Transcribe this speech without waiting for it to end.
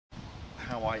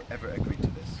how I ever agreed to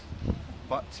this,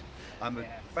 but I'm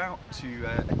about to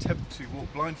attempt to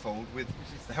walk blindfold with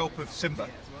the help of Simba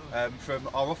from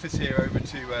our office here over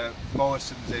to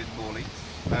Morrison's in Morley.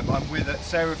 I'm with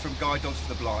Sarah from Guide Dogs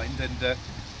for the Blind, and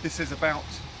this is about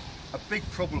a big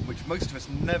problem which most of us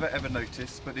never ever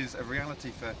notice, but is a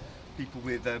reality for people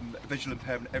with visual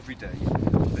impairment every day.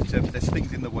 But there's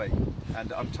things in the way,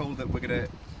 and I'm told that we're going to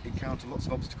encounter lots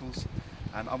of obstacles,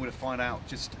 and I'm going to find out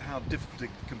just how difficult it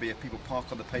can be if people park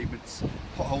on the pavements,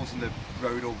 potholes in the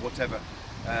road or whatever.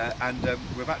 And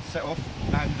we're about to set off,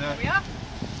 and Here we are.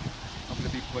 I'm going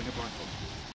to be putting a blindfold.